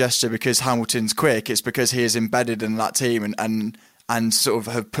token gesture because Hamilton's quick. It's because he is embedded in that team and sort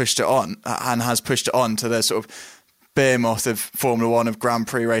of have pushed it on and has pushed it on to the sort of behemoth of Formula One, of Grand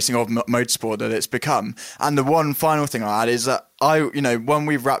Prix racing, of motorsport that it's become. And the one final thing I add is that when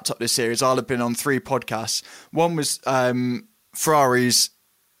we've wrapped up this series, I'll have been on 3 podcasts. One was Ferrari's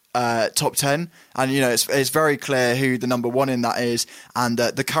top 10, and you know it's very clear who the number one in that is, and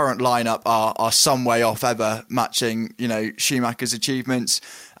the current lineup are some way off ever matching, you know, Schumacher's achievements.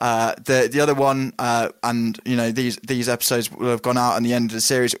 The other one, and you know, these episodes will have gone out at the end of the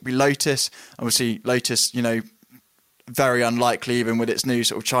series, it'll be Lotus. Obviously Lotus, you know, very unlikely, even with its new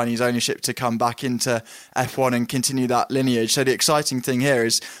sort of Chinese ownership, to come back into F1 and continue that lineage. So the exciting thing here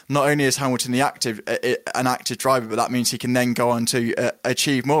is not only is Hamilton an active driver, but that means he can then go on to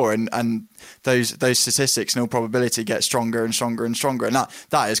achieve more, and those statistics in all probability get stronger and stronger and stronger. And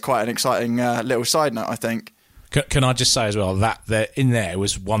that is quite an exciting little side note, I think. Can I just say as well that in there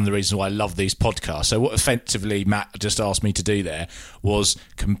was one of the reasons why I love these podcasts. So what effectively Matt just asked me to do there was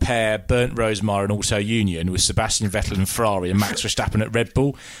compare Bernd Rosemeyer and Auto Union with Sebastian Vettel and Ferrari and Max Verstappen at Red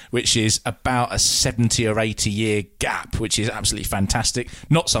Bull, which is about a 70 or 80 year gap, which is absolutely fantastic.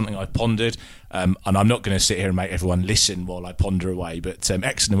 Not something I pondered. And I'm not going to sit here and make everyone listen while I ponder away, but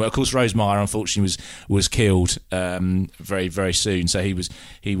excellent. Well, of course, Rosemeyer unfortunately was killed very, very soon, so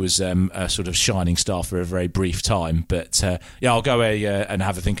he was a sort of shining star for a very brief time. But yeah, I'll go and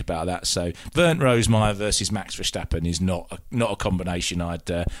have a think about that. So Bernd Rosemeyer versus Max Verstappen is not a combination I'd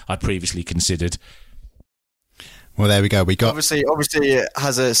previously considered. Well, there we go. We got obviously it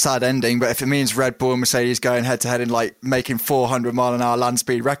has a sad ending, but if it means Red Bull and Mercedes going head to head and like making 400 mile an hour land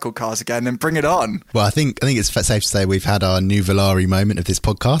speed record cars again, then bring it on. Well, I think it's safe to say we've had our new Valari moment of this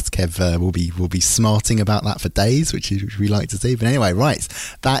podcast. Kev will be smarting about that for days, which we like to see. But anyway, right,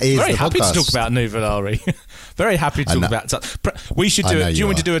 that is very the happy podcast. to talk about new Valari. Very happy to talk about. We should do it. Do you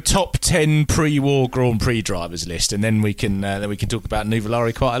want to do a top 10 pre-war Grand Prix drivers list, and then we can talk about new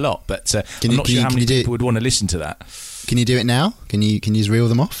Valari quite a lot. But I'm not sure how many people would want to listen to that. Can you do it now? Can you just reel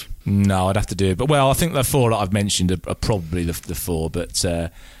them off? No, I'd have to do it. But well, I think the 4 that I've mentioned are probably the 4. But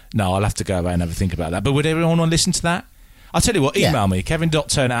no, I'll have to go away and have a think about that. But would everyone want to listen to that? I'll tell you what, email me,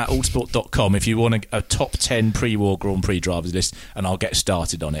 kevin.turner@allsport.com if you want a top 10 pre-war Grand Prix drivers list, and I'll get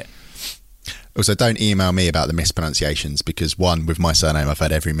started on it. Also, don't email me about the mispronunciations, because 1, with my surname, I've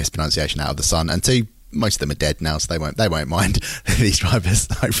had every mispronunciation out of the sun, and 2, most of them are dead now, so they won't mind these drivers.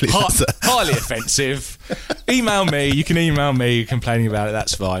 Hopefully, highly offensive. Email me. You can email me complaining about it.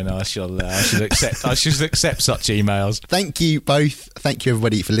 That's fine. I should accept such emails. Thank you both. Thank you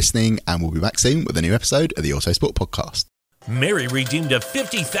everybody for listening, and we'll be back soon with a new episode of the Autosport Podcast. Mary redeemed a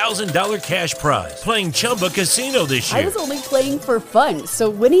 $50,000 cash prize playing Chumba Casino this year. I was only playing for fun, so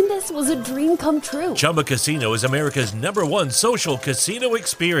winning this was a dream come true. Chumba Casino is America's #1 social casino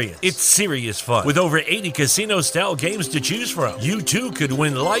experience. It's serious fun. With over 80 casino-style games to choose from, you too could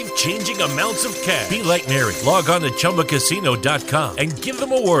win life-changing amounts of cash. Be like Mary. Log on to ChumbaCasino.com and give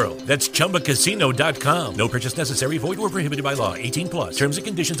them a whirl. That's ChumbaCasino.com. No purchase necessary. Void where prohibited by law. 18+. Terms and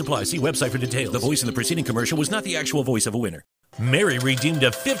conditions apply. See website for details. The voice in the preceding commercial was not the actual voice of a winner. Mary redeemed a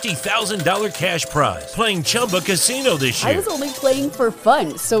 $50,000 cash prize playing Chumba Casino this year. I was only playing for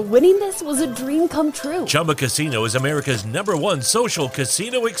fun, so winning this was a dream come true. Chumba Casino is America's #1 social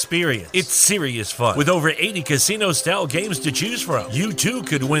casino experience. It's serious fun. With over 80 casino-style games to choose from, you too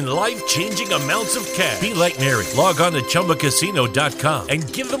could win life-changing amounts of cash. Be like Mary. Log on to ChumbaCasino.com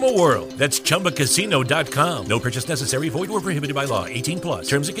and give them a whirl. That's ChumbaCasino.com. No purchase necessary. Void where prohibited by law. 18+.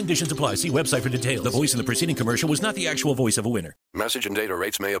 Terms and conditions apply. See website for details. The voice in the preceding commercial was not the actual voice of a winner. Message and data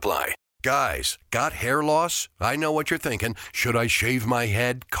rates may apply. Guys, got hair loss? I know what you're thinking. Should I shave my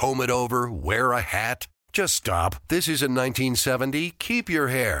head, comb it over, wear a hat? Just stop. This isn't 1970. Keep your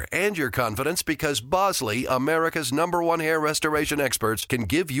hair and your confidence because Bosley, America's #1 hair restoration experts, can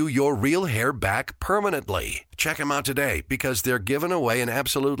give you your real hair back permanently. Check them out today because they're giving away an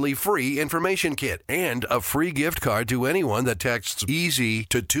absolutely free information kit and a free gift card to anyone that texts EASY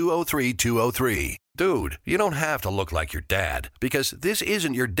to 203-203. Dude, you don't have to look like your dad because this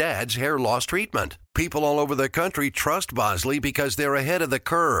isn't your dad's hair loss treatment. People all over the country trust Bosley because they're ahead of the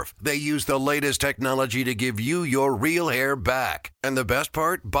curve. They use the latest technology to give you your real hair back. And the best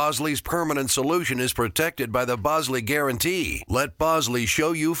part? Bosley's permanent solution is protected by the Bosley Guarantee. Let Bosley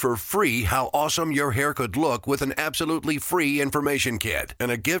show you for free how awesome your hair could look with an absolutely free information kit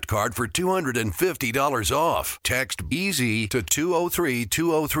and a gift card for $250 off. Text EASY to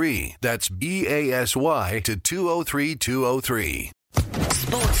 203-203. That's BASY to 203-203.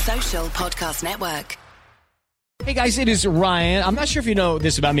 Sports Social Podcast Network. Hey guys, it is Ryan. I'm not sure if you know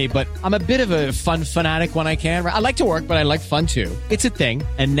this about me, but I'm a bit of a fun fanatic when I can. I like to work, but I like fun too. It's a thing.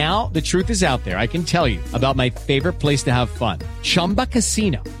 And now the truth is out there. I can tell you about my favorite place to have fun. Chumba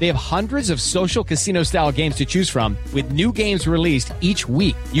Casino. They have hundreds of social casino style games to choose from with new games released each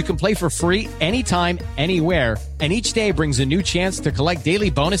week. You can play for free anytime, anywhere. And each day brings a new chance to collect daily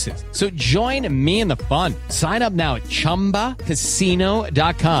bonuses. So join me in the fun. Sign up now at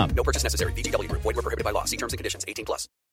ChumbaCasino.com. No purchase necessary. VGW Group. Void where prohibited by law. See terms and conditions. 18+.